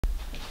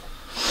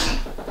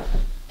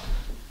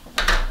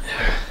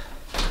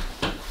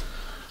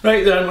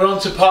Right then, we're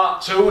on to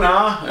part 2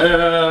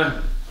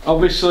 now.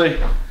 Obviously,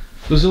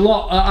 there's a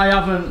lot I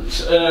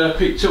haven't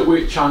picked up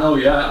with channel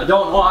yet. I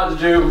don't know how to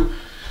do.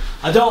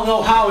 I don't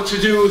know how to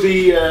do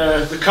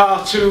the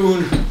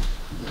cartoon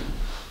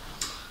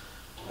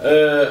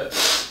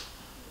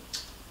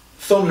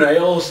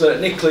thumbnails that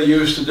Nicola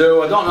used to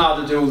do. I don't know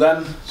how to do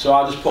them, so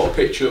I just put a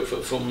picture up for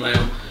the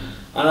thumbnail.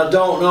 And I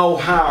don't know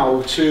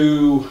how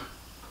to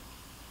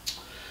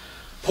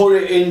put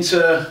it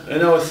into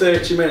a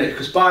 30 minutes,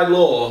 because by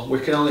law we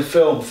can only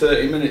film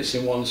 30 minutes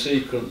in one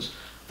sequence.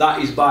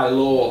 That is by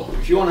law.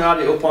 If you want to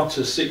add it up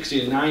onto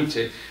 60 and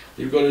 90,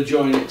 you've got to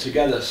join it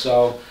together.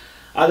 So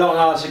I don't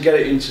know how to get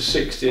it into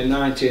 60 and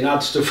 90 and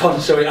add stuff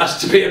on, so it has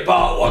to be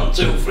about 1,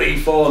 2, 3,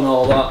 4 and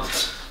all that.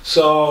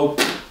 So,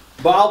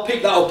 but I'll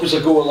pick that up as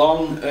I go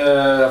along.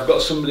 I've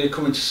got somebody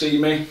coming to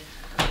see me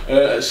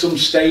at some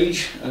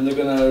stage, and they're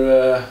going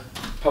to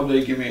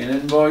probably give me an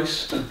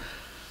invoice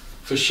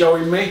for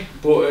showing me,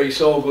 but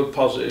it's all good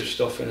positive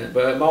stuff in it.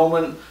 But at the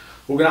moment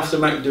we're going to have to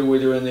make do with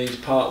doing these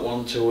part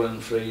 1, 2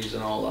 and 3s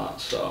and all that.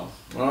 So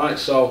alright,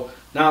 so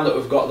now that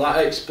we've got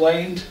that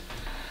explained,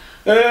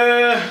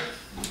 right,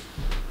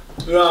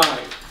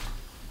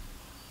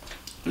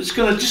 I'm just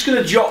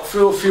gonna jot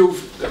through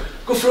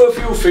go through a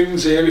few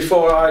things here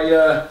before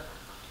I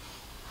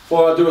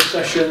do a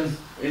session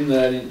in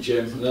there in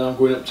gym, and then I'm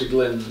going up to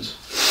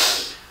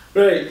Glyn's.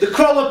 Right, the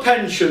Crawler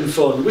Pension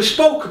Fund. We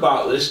spoke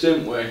about this,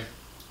 didn't we?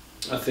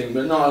 I think,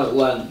 but not at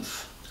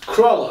length.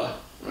 Crawler,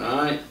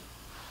 right,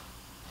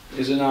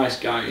 is a nice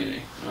guy, isn't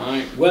he?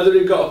 Right? Whether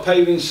he got a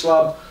paving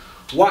slab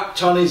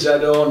whacked on his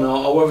head or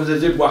not, or whether they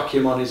did whack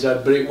him on his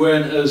head, but it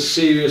weren't as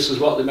serious as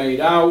what they made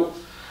out,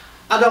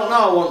 I don't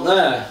know, I wasn't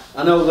there.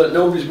 I know that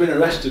nobody's been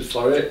arrested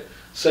for it,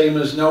 same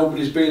as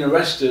nobody's been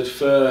arrested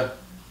for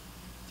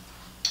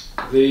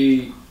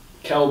the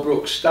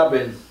Kelbrook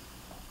stabbing.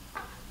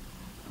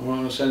 I'm not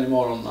going to say any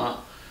more on that.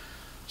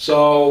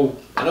 So,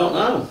 I don't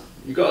know.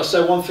 You've got to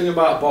say one thing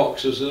about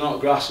boxers, they're not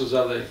grassers,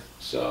 are they?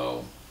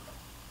 So,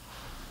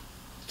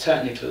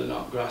 technically they're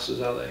not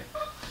grassers, are they?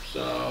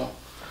 So,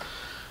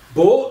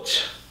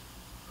 but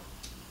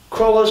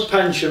Crawler's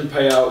pension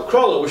payout.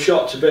 Crawler was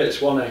shot to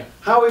bits, wasn't he?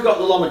 How he got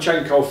the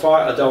Lomachenko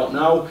fight, I don't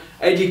know.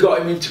 Eddie got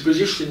him into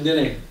position,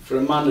 didn't he, for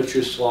a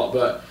mandatory slot,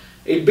 but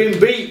he'd been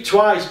beat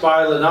twice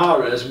by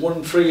Linares,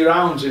 won 3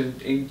 rounds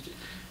in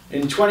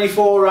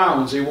 24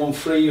 rounds. He won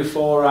 3 or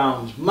 4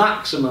 rounds,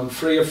 maximum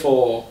 3 or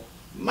 4,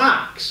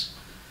 max.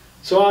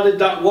 So how did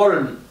that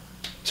warrant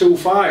 2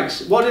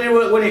 fights? What did he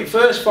win it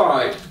first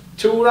fight?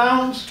 2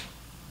 rounds?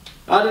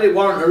 How did it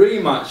warrant a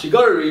rematch? You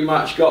got a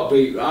rematch, got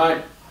beat,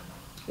 right?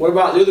 What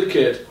about the other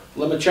kid,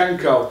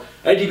 Lomachenko?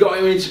 Eddie got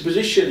him into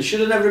position,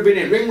 should have never been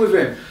in ring with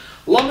him.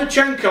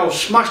 Lomachenko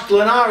smashed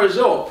Linares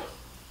up.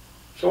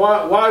 So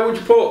why would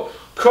you put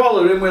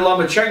Crawler in with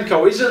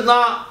Lomachenko? Isn't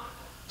that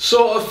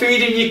sort of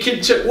feeding your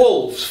kid to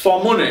wolves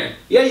for money?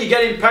 Yeah, you're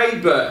getting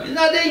paid, but isn't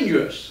that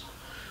dangerous?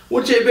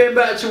 Wouldn't it have been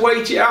better to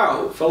wait it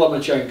out for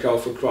Lomachenko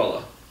for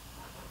Crawler?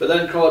 But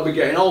then Crawler be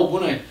getting old,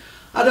 wouldn't he?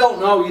 I don't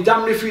know, you're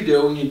damned if you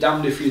do and you're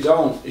damned if you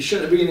don't. He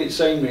shouldn't have been in the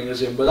same ring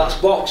as him, but that's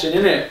boxing,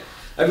 innit?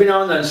 Every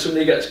now and then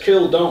somebody gets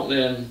killed, don't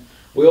they? And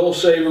we all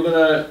say we're going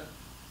to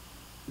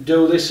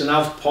do this and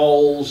have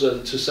polls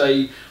and to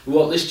say we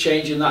want this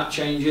changing, that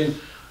changing.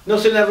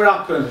 Nothing ever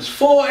happens.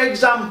 For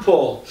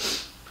example,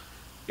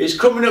 it's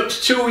coming up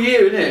to 2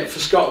 years, isn't it, for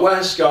Scott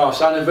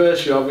Westgarth's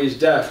anniversary of his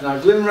death. Now,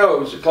 Glyn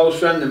Rose, a close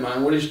friend of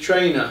mine, was his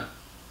trainer.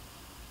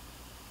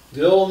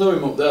 They all knew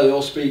him up there, they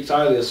all speak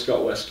highly of Scott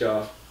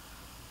Westgarth.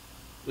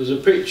 There's a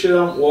picture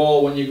on the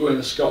wall when you go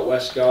into Scott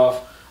Westgarth.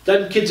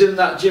 Them kids in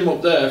that gym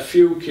up there,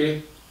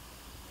 Fuki,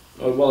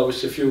 or well,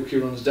 obviously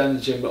Fuki runs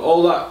Den's gym, but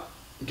all that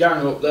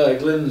gang up there,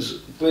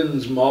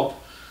 Glyn's mob,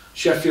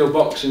 Sheffield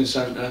Boxing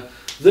Centre,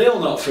 they'll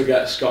not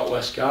forget Scott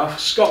Westgarth.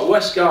 Scott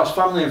Westgarth's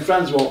family and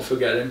friends won't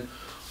forget him.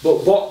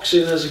 But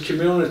boxing as a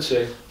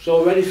community, it's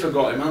already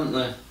forgot him, haven't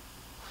they?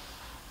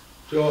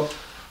 So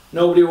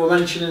nobody were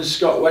mentioning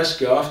Scott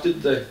Westgarth,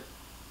 did they,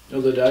 the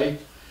other day?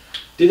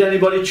 Did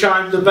anybody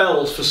chime the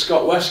bells for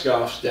Scott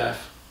Westgarth's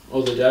death the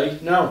other day?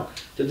 No.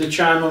 Did they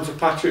chime on for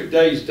Patrick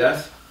Day's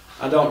death?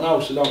 I don't know,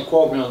 so don't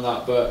quote me on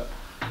that, but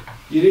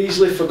you'd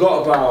easily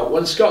forgot about.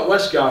 When Scott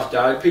Westgarth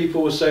died,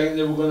 people were saying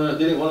they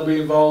didn't want to be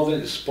involved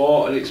in the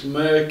sport and it's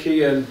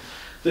murky and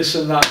this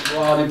and that,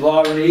 blah de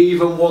blah, and he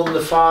even won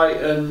the fight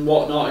and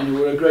whatnot, and it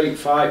were a great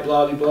fight,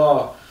 blah de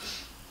blah.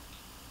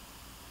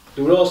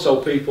 There were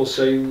also people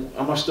saying,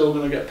 am I still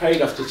going to get paid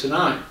after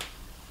tonight?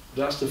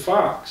 That's the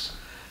facts.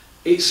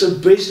 It's a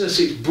business,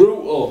 it's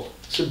brutal.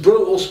 It's a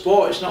brutal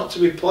sport, it's not to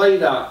be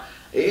played at.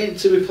 It ain't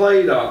to be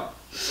played at.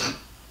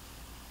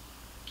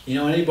 You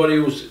know, anybody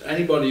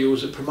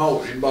who's a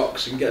promoter in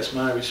boxing gets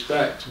my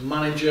respect.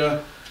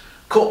 Manager,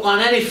 cut man,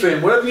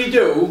 anything, whatever you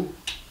do,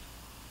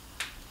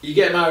 you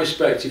get my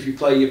respect if you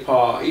play your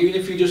part. Even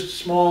if you're just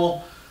a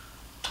small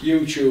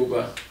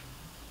YouTuber,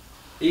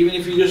 even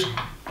if you're just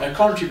a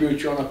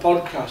contributor on a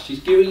podcast,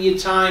 you're giving your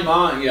time,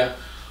 aren't you?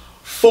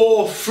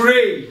 For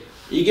free.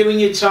 You're giving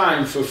your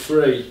time for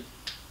free.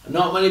 And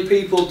not many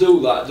people do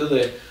that, do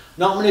they?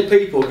 Not many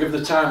people give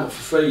the time up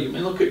for free. I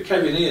mean, look at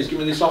Kevin here, he's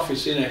giving me this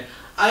office in here.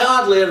 I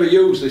hardly ever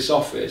use this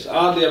office, I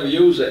hardly ever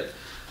use it.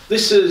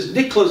 This is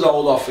Nicola's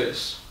old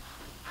office.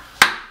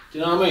 Do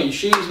you know what I mean?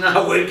 She's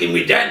now working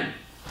with Den.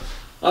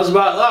 That's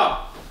about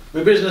that.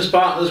 My business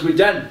partner's with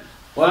Den.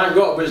 Well, I ain't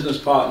got a business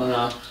partner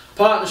now.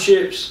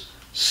 Partnerships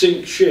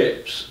sink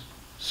ships.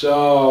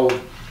 So,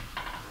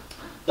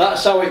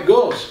 that's how it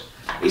goes.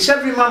 It's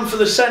every man for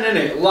the sen,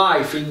 innit?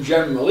 Life in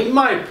general. In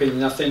my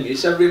opinion, I think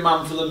it's every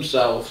man for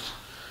themselves.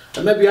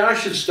 And maybe I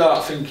should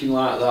start thinking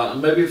like that,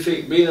 and maybe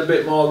being a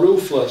bit more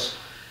ruthless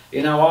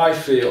in how I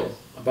feel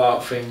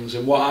about things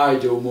and what I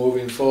do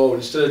moving forward.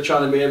 Instead of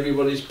trying to be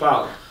everybody's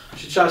pal, I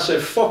should try to say,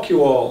 fuck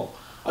you all.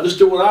 I just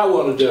do what I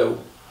want to do.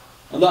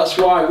 And that's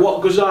why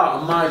what goes out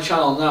on my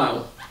channel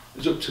now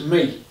is up to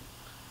me.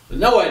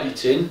 There's no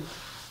editing,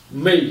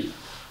 me.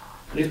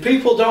 And if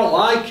people don't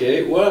like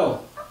it,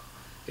 well,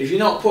 if you're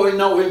not putting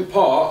no in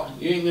pot,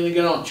 you ain't going to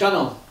get on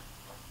channel.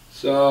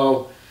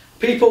 So,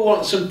 people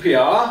want some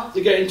PR,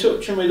 they get in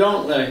touch with me,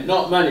 don't they?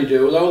 Not many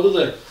do, though, do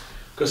they?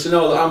 Because they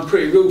know that I'm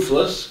pretty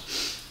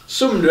ruthless.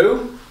 Some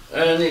do,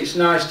 and it's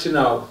nice to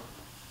know.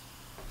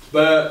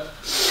 But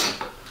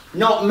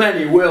not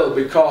many will,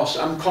 because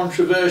I'm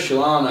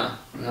controversial, aren't I?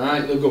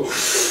 Right? They'll go,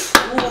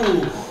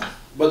 ooh.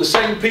 But the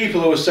same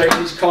people who are saying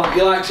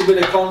he likes a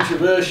bit of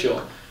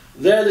controversial,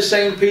 they're the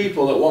same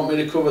people that want me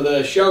to cover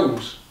their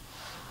shows.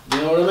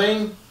 You know what I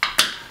mean?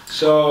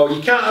 So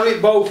you can't have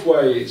it both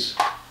ways.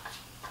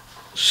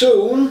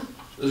 Soon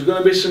there's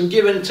going to be some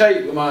give and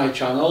take with my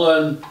channel,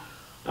 and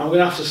I'm going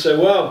to have to say,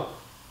 well,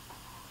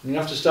 I'm going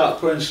to have to start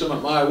putting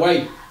something my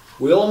way.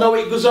 We all know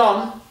it goes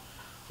on.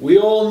 We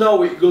all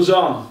know it goes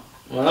on.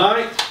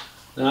 Alright?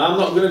 Now I'm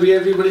not going to be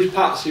everybody's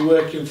patsy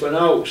working for an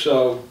oak,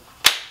 so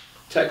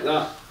take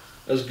that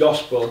as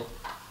gospel.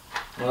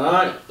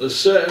 Alright? There's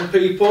certain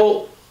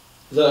people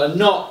that are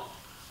not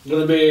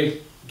going to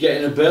be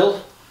getting a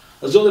bill.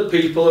 There's other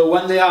people who,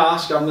 when they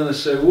ask, I'm going to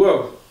say,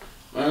 whoa,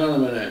 hang on a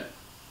minute.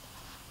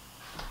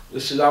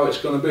 This is how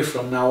it's going to be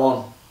from now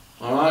on.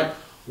 Alright?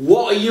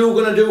 What are you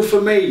going to do for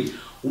me?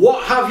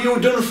 What have you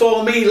done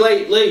for me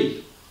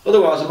lately?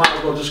 Otherwise I might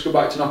as well just go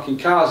back to knocking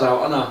cars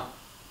out,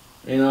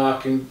 and you know, I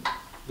can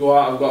go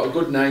out, I've got a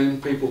good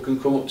name, people can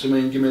come up to me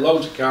and give me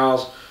loads of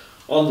cars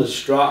on the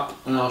strap,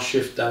 and I'll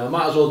shift them. I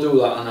might as well do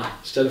that,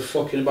 instead of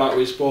fucking about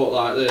with sport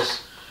like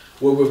this,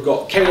 where we've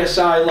got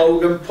KSI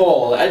Logan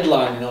Paul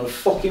headlining on a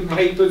fucking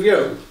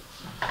pay-per-view.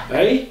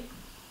 Eh?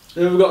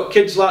 Then we've got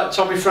kids like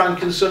Tommy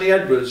Frank and Sonny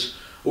Edwards,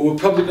 who we're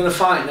probably going to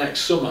fight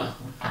next summer,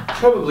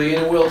 probably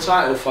in a world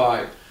title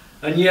fight,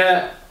 and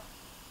yet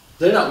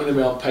they're not going to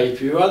be on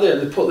pay-per-view, are they?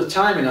 And they put the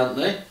time in, haven't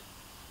they?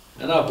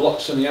 And I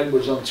blocked Sonny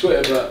Edwards on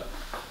Twitter, but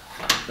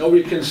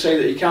nobody can say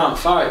that he can't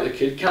fight, the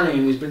kid, can he?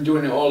 And he's been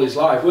doing it all his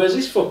life. Where's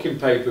his fucking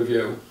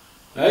pay-per-view?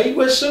 Eh?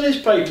 Where's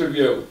Sonny's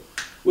pay-per-view?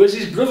 Where's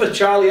his brother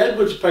Charlie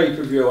Edwards'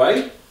 pay-per-view,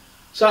 eh?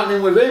 What's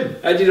happening with him?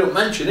 Eddie don't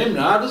mention him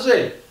now, does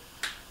he?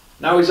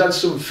 Now he's had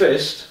some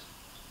fist.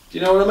 Do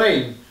you know what I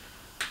mean?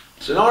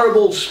 It's an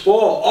horrible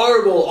sport,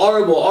 horrible,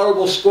 horrible,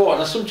 horrible sport,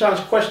 and I sometimes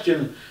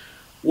question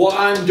what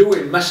I'm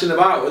doing messing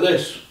about with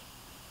this.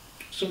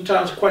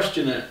 Sometimes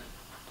question it.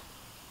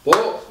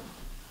 But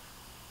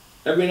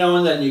every now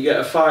and then you get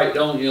a fight,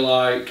 don't you,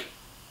 like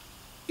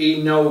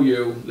He Know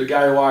You, the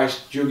guy who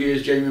iced Juggy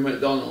is Jamie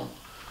McDonald,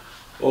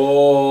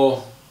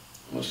 or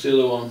what's the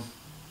other one?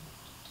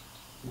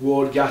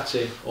 Ward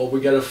Gatti, or we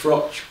get a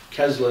Frotch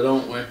Kessler,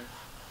 don't we?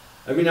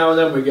 Every now and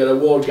then we get a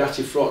Ward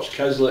Gatti Frotch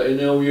Kessler, He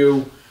Know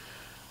You,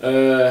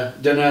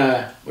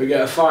 Denair. We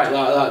get a fight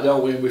like that,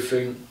 don't we? And we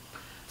think,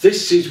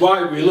 this is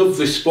why we love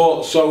this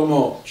sport so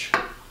much.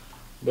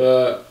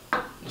 But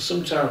I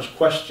sometimes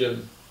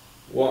question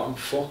what I'm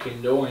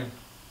fucking doing.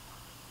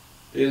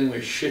 Dealing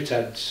with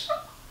shitheads.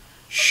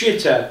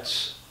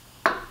 Shitheads.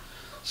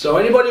 So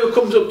anybody who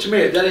comes up to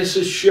me at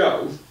Dennis's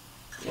show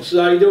and says,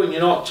 how you doing,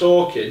 you're not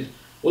talking.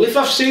 Well, if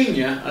I've seen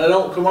you and I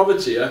don't come over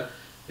to you,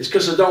 it's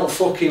because I don't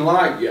fucking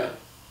like you.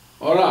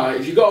 Alright,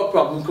 if you've got a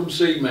problem, come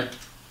see me.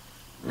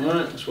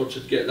 Alright, that's what to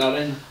get that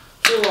in. I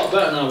feel a lot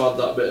better now I've had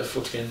that bit of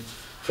fucking...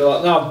 I feel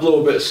like now I've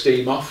blown a bit of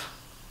steam off.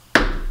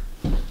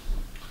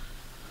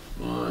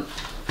 Right.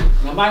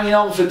 I'm hanging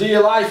on for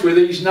dear life with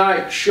these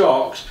Nike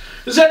Shocks.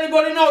 Does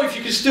anybody know if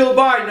you can still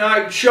buy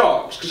Nike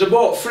Shocks? Because I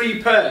bought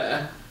 3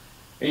 pair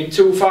in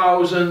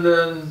 2000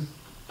 and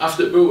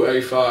after the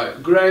Booty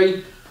fight.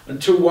 Grey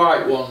and 2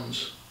 white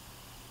ones.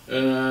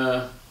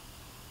 And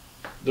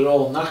they're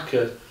all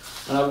knackered.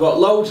 And I've got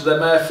loads of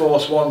them Air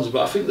Force Ones,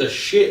 but I think they're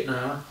shit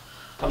now.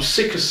 I'm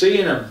sick of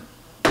seeing them.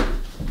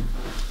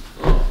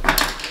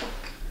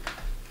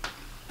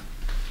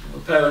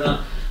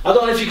 I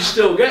don't know if you can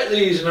still get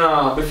these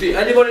now. But if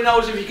anybody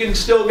knows if you can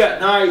still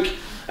get Nike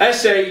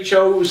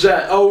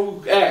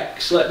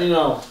SHOZOX, let me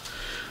know.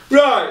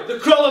 Right, the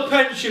Crawler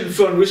Pension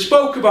Fund. We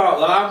spoke about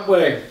that, haven't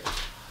we?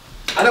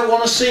 I don't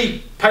want to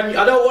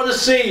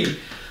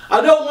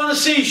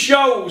see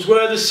shows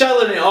where they're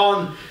selling it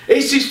on.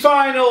 It's his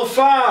final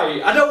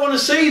fight. I don't want to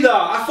see that.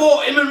 I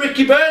thought him and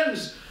Ricky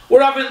Burns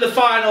were having the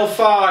final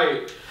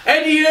fight.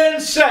 Eddie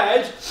Hearn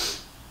said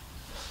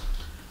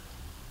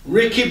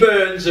Ricky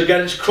Burns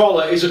against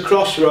Crawler is a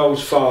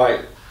crossroads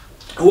fight.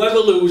 Whoever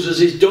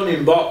loses is done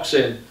in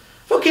boxing.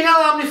 Fucking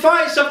hell, how many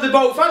fights have they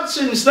both had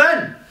since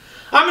then?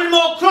 How many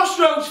more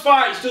crossroads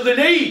fights do they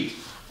need?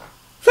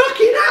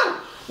 Fucking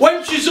hell!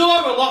 When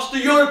Chisora lost the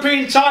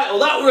European title,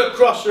 that were a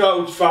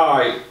crossroads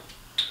fight.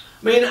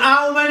 I mean,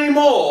 how many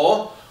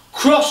more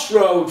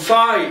crossroad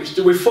fights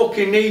do we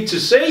fucking need to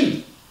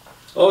see?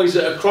 Oh, he's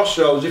at a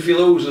crossroads. If he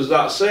loses,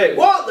 that's it.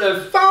 What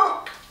the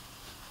fuck?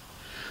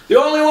 The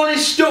only one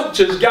he's stuck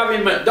to is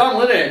Gavin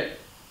McDonald, isn't it?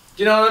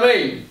 Do you know what I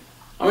mean?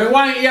 I mean,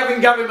 why aren't you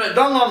having Gavin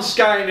McDonald on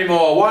Sky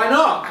anymore? Why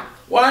not?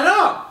 Why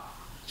not?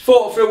 He's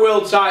fought for a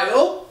world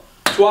title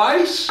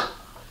twice.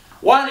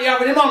 Why aren't you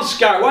having him on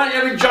Sky? Why aren't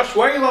you having Josh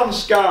Whale on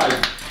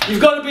Sky?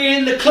 You've got to be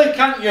in the click,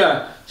 haven't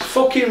you? It's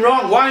fucking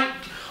wrong.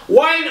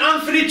 Why ain't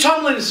Anthony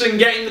Tomlinson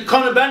getting the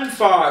Conor Benn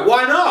fight?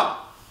 Why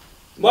not?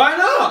 Why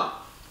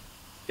not?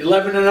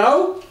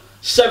 11-0.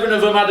 7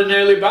 of them had an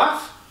early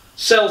bath.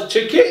 Sells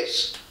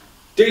tickets.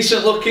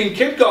 Decent looking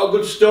kid. Got a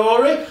good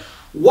story.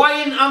 Why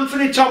ain't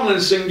Anthony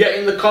Tomlinson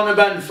getting the Conor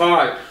Benn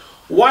fight?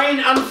 Why ain't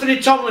Anthony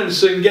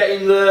Tomlinson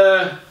getting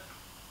the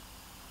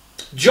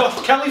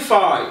Josh Kelly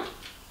fight?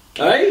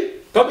 Eh?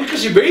 Probably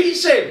because he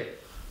beats him.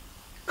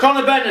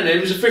 Conor Benn and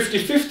him's a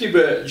 50-50,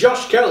 but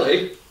Josh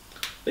Kelly,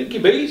 I think he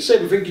beats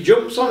him. I think he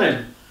jumps on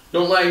him.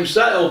 Don't let him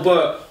settle.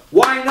 But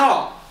why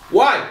not?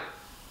 Why?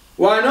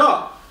 Why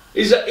not?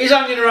 He's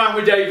hanging around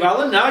with Dave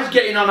Allen now. He's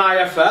getting on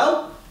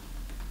IFL.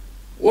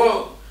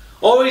 Well,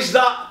 or is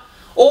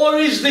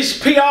this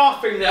PR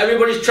thing that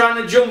everybody's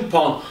trying to jump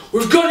on?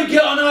 We've got to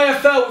get on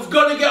IFL. We've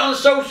got to get on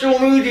social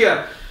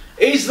media.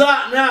 Is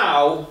that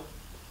now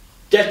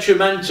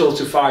detrimental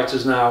to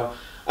fighters now?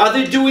 Are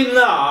they doing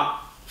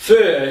that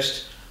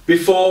first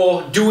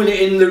before doing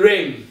it in the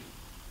ring?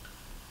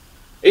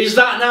 Is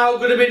that now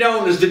going to be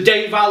known as the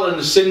Dave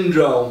Allen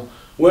syndrome?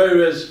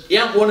 Whereas he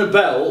hasn't won a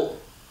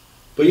belt,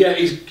 but yet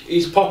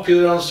he's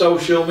popular on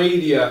social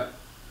media.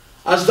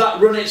 Has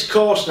that run its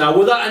course now?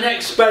 Was that an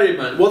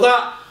experiment? Was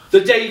that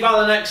the Dave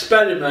Allen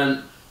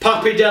experiment?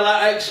 Papi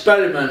Della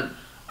experiment?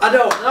 I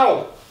don't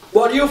know.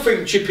 What do you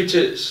think, Chippy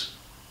Tits?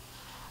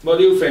 What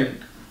do you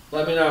think?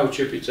 Let me know,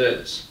 Chippy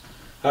Tits.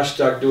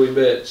 Hashtag doing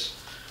bits.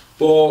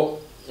 But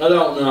I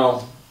don't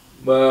know.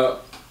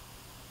 But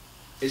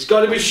it's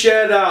got to be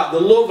shared out. The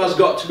love has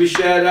got to be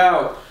shared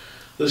out.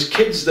 There's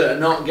kids that are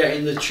not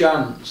getting the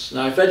chance.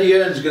 Now, if Eddie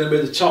Hearn's going to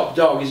be the top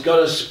dog, he's got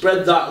to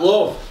spread that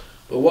love.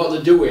 But what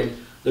they're doing,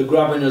 they're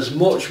grabbing as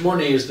much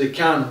money as they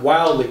can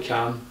while they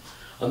can,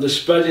 and they're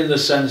spreading the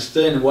sense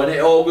thin. When it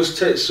all goes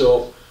tits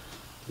up,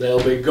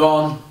 they'll be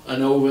gone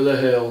and over the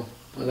hill,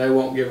 and they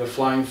won't give a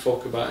flying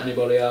fuck about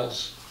anybody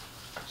else.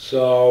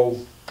 So,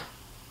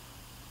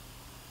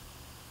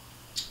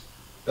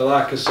 but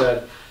like I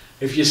said,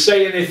 if you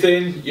say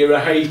anything, you're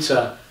a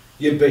hater,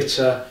 you're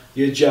bitter,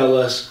 you're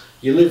jealous,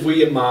 you live with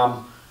your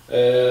mum,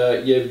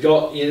 you've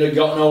got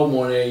no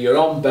money, you're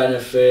on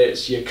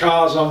benefits, your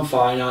car's on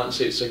finance,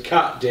 it's a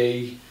Cat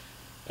D,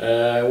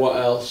 what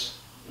else?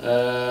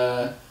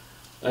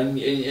 And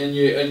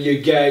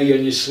you're gay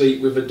and you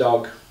sleep with a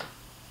dog.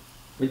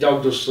 My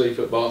dog does sleep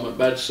at bottom of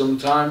bed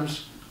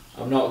sometimes.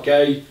 I'm not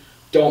gay,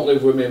 don't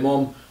live with my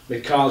mum, my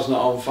car's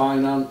not on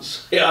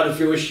finance. It had a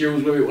few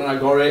issues with it when I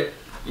got it,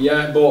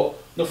 yeah, but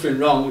nothing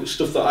wrong, it's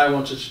stuff that I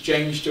wanted to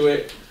change to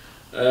it.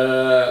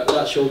 The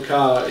actual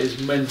car is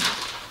mint.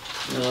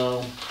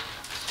 No,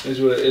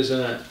 is what it is,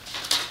 isn't it?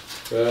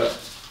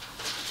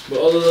 But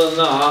other than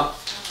that,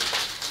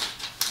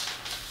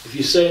 if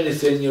you say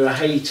anything, you're a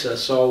hater.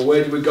 So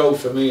where do we go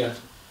from here?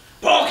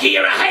 Porky,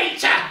 you're a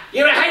hater!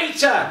 You're a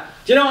hater!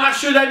 Do you know what I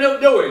should end up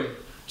doing?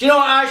 Do you know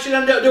what I should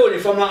end up doing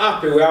if I'm not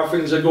happy with how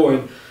things are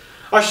going?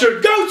 I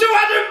should go to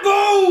Adam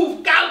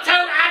Booth! Go to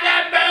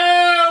Adam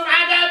Booth!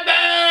 Adam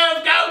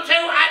Booth! Go to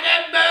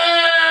Adam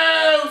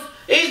Booth!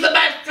 He's the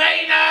best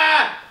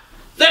trainer!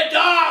 The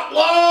Dark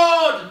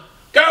Lord!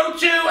 Go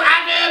to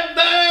Adam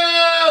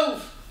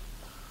Booth!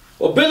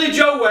 Well, Billy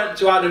Joe went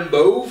to Adam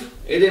Booth.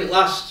 He didn't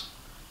last.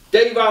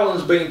 Dave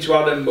Allen's been to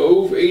Adam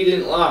Booth. He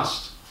didn't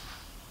last.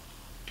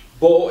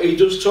 But he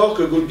does talk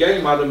a good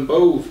game, Adam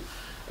Booth.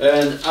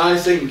 And I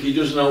think he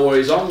does know what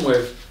he's on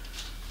with.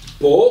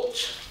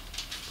 But,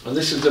 and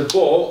this is the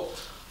but,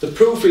 the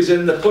proof is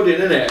in the pudding,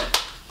 isn't it?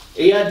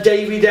 He had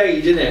Davy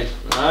Day, didn't he?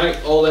 Right?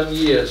 All them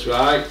years,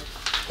 right?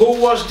 Who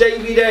was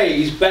Davy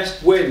Day's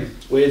best win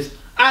with?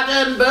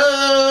 Adam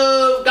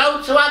Booth!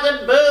 Go to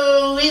Adam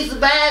Booth! He's the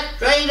best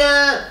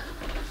trainer!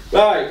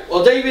 Right,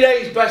 well, Davy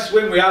Day's best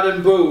win with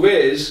Adam Booth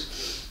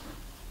is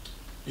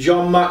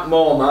John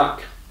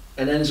McMormack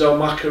and Enzo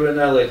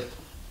Maccarinelli.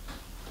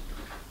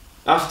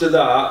 After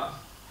that,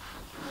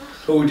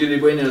 who did he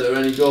win that are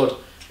any good?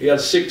 He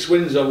had 6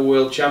 wins over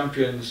world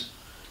champions,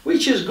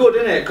 which is good,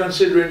 isn't it?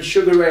 Considering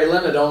Sugar Ray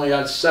Leonard only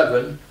had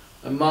 7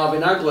 and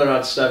Marvin Hagler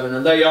had 7,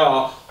 and they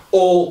are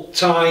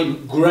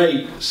all-time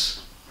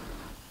greats.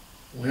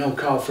 We know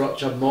Carl Froch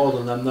had more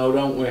than them though,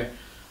 don't we?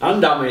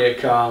 And Amir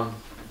Khan.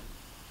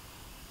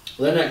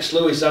 Lennox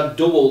Lewis had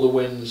double the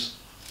wins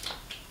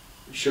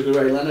Sugar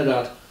Ray Leonard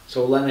had.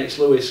 So Lennox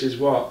Lewis is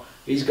what?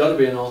 he's got to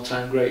be an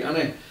all-time great,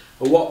 hasn't he?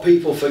 But what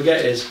people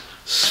forget is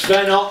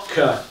Sven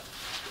Otka,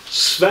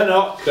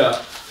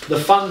 the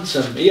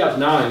Phantom. He had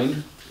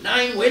 9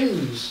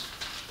 wins,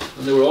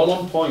 and they were all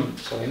on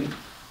points, I think,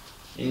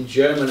 in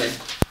Germany.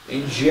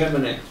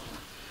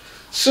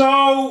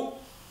 So,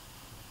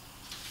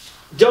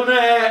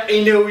 Donaire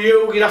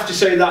Inoue, you'd have to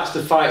say that's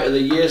the fight of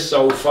the year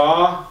so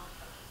far.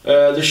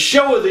 The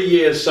show of the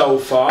year so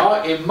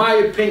far, in my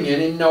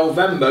opinion, in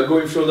November,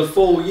 going through the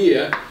full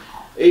year,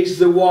 is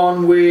the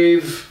one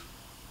with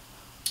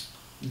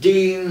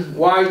Dean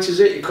White, is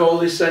it? You call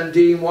this then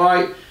Dean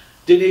White?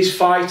 Did his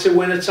fighter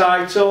win a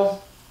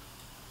title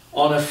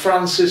on a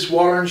Francis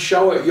Warren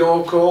show at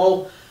Your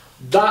Call?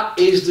 That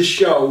is the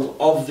show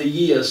of the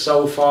year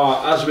so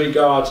far as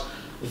regards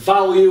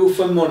value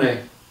for money.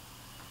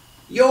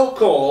 Your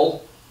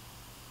Call,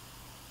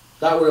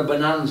 that were a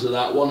bonanza,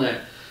 that, wasn't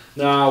it?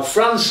 Now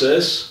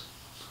Francis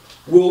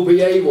will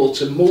be able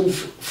to move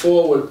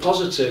forward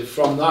positive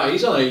from that.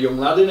 He's only a young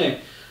lad, isn't he?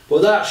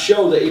 But that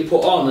show that he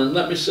put on, and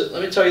let me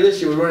tell you this,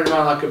 he was running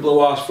around like a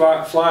blue-ass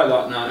fly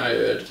that night, I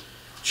heard.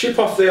 Chip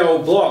off the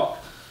old block.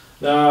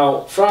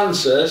 Now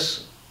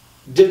Francis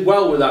did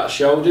well with that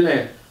show, didn't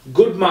he?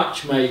 Good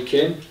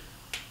matchmaking,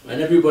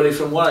 and everybody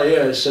from what I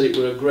heard said it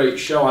was a great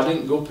show. I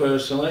didn't go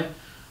personally.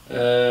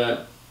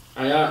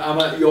 I'm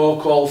at Your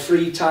Call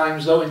 3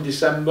 times though in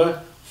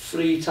December.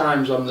 3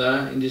 times I'm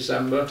there in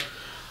December.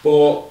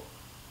 But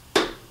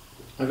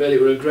I've heard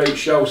it was a great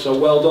show, so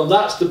well done.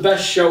 That's the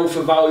best show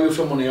for value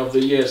for money of the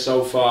year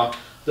so far.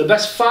 The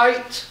best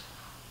fight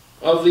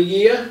of the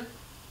year,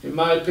 in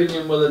my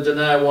opinion, was the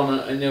Donaire one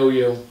at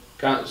Inoue.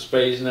 Can't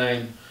spell his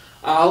name.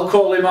 I'll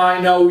call him I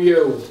Know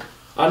You.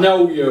 I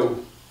know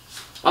you.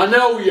 I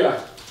know you.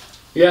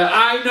 Yeah,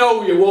 I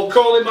know you. We'll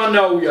call him I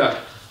Know You.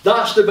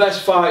 That's the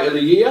best fight of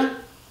the year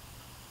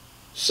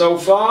so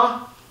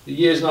far. The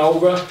year's not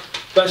over.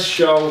 Best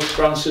show,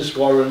 Francis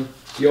Warren,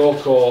 Your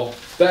Call.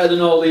 Better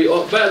than what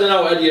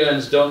Eddie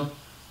Hearn's done.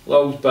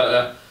 Loads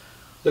better.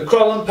 The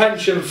Crowland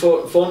Pension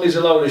Fund is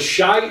a load of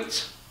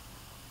shite.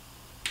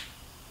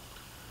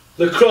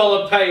 The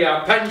Crawler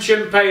payout,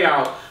 pension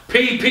payout,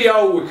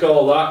 PPO we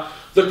call that.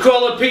 The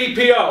Crawler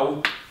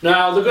PPO.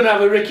 Now they're going to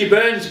have a Ricky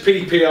Burns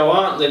PPO,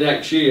 aren't they,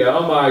 next year?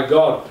 Oh my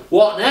God.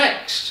 What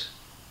next?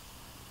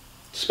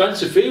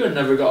 Spencer Fearon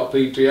never got a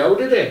PPO,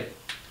 did he?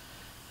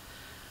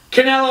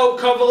 Canelo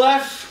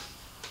Kovalev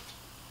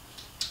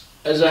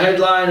as a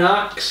headline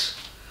axe.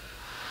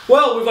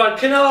 Well, we've had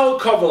Canelo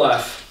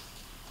Kovalev,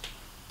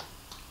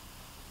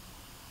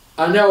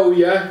 I Know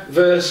Ya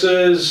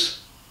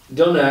versus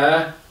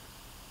Donaire.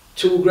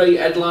 2 great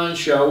headline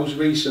shows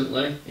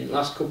recently in the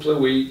last couple of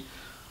weeks.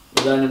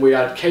 And then we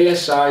had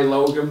KSI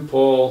Logan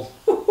Paul.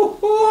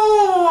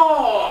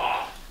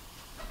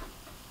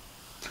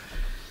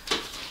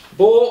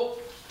 But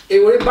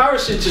it was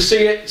embarrassing to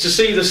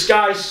see the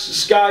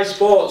Sky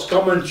Sports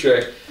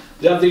commentary.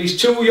 They have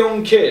these 2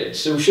 young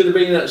kids who should have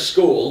been at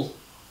school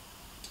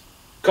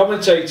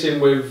commentating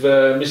with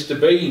Mr.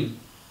 Bean,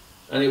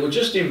 and it was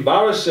just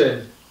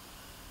embarrassing.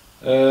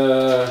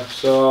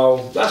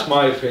 So that's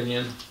my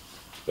opinion.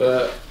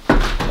 But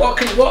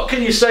what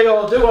can you say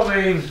or do? I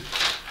mean,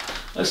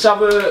 let's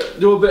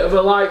do a bit of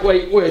a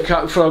lightweight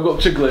workout before I go up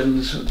to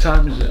Glenn's. What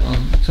time is it on?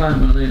 What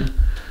time on here?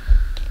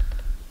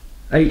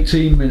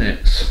 18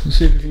 minutes. Let's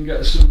see if we can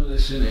get some of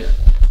this in here.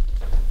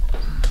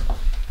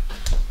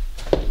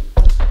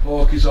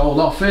 Porky's old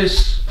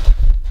office.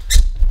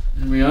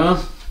 Here we are.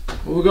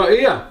 What we got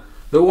here?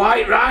 The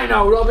White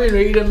Rhino, Robin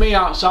Reed and me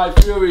outside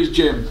Fury's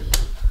gym.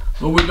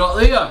 What we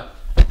got here?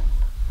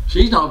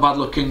 She's not a bad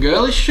looking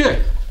girl, is she?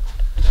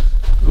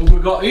 What we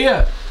got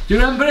here? Do you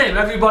remember him?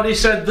 Everybody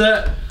said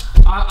that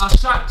I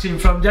sacked him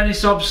from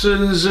Dennis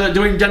Hobson's,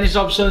 doing Dennis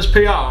Hobson's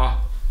PR.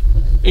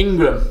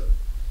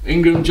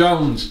 Ingram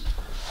Jones.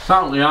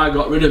 Apparently I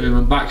got rid of him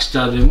and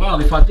backstabbed him. Well,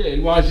 if I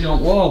did, why is he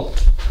on wall?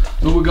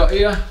 What we got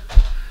here?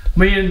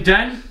 Me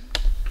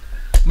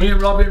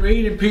and Robin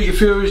Reed in Peter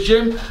Fury's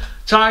gym.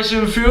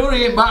 Tyson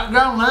Fury in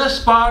background there,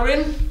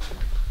 sparring.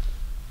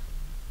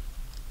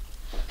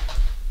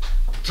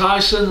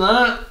 Tyson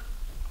there.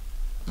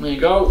 There you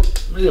go.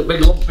 There's a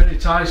big lump in it,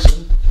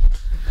 Tyson.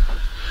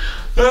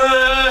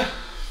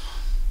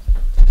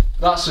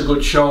 That's a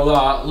good show,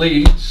 that.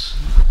 Leeds.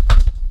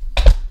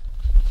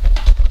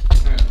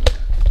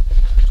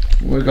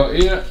 What we got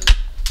here?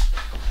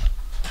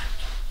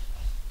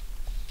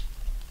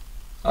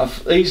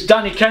 He's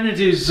Danny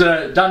Kennedy's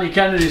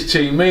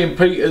team. Me and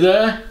Peter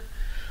there.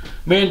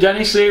 Me and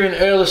Dennis here in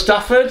Earl of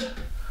Stafford.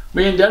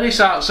 Me and Dennis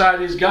outside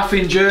his gaff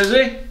in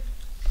Jersey.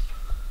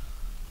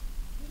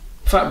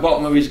 In fact,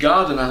 bottom of his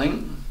garden, I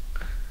think.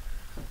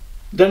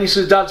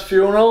 Dennis's dad's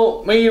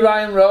funeral. Me,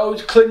 Ryan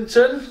Rhodes,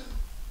 Clinton,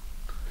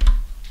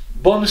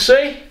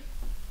 Bunsey.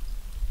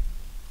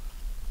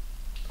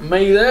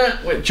 Me there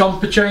with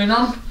chomper chain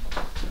on.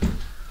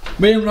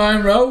 Me and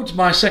Ryan Rhodes,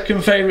 my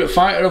second favourite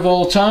fighter of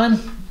all time.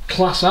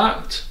 Class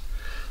act.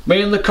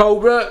 Me and the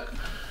Cobra,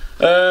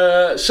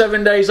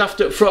 7 days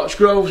after Froch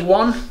Groves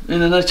won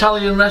in an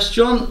Italian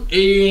restaurant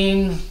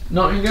in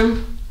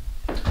Nottingham.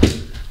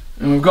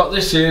 And we've got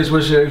this here,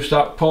 was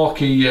that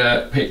Porky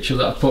picture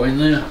that I put in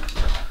there.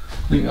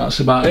 I think that's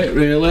about it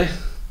really.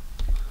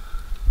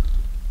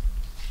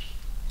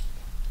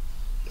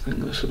 I think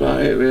that's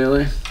about it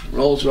really.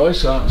 Rolls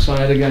Royce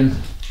outside again.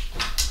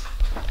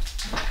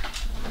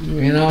 It'll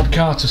be an hard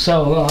car to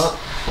sell that.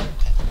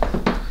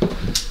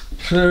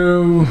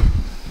 So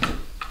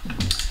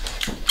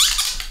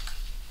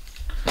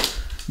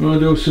I'm going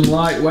to do some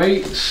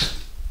lightweights.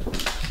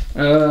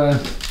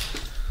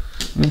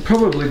 I'm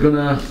probably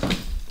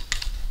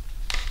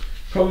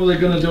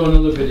gonna do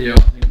another video,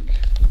 I think.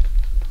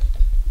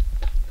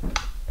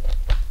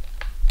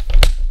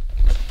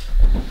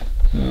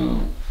 So,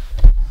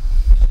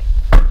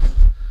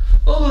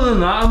 other than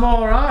that, I'm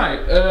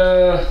alright.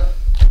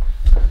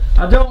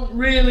 I don't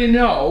really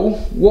know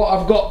what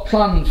I've got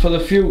planned for the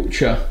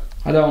future.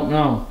 I don't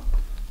know.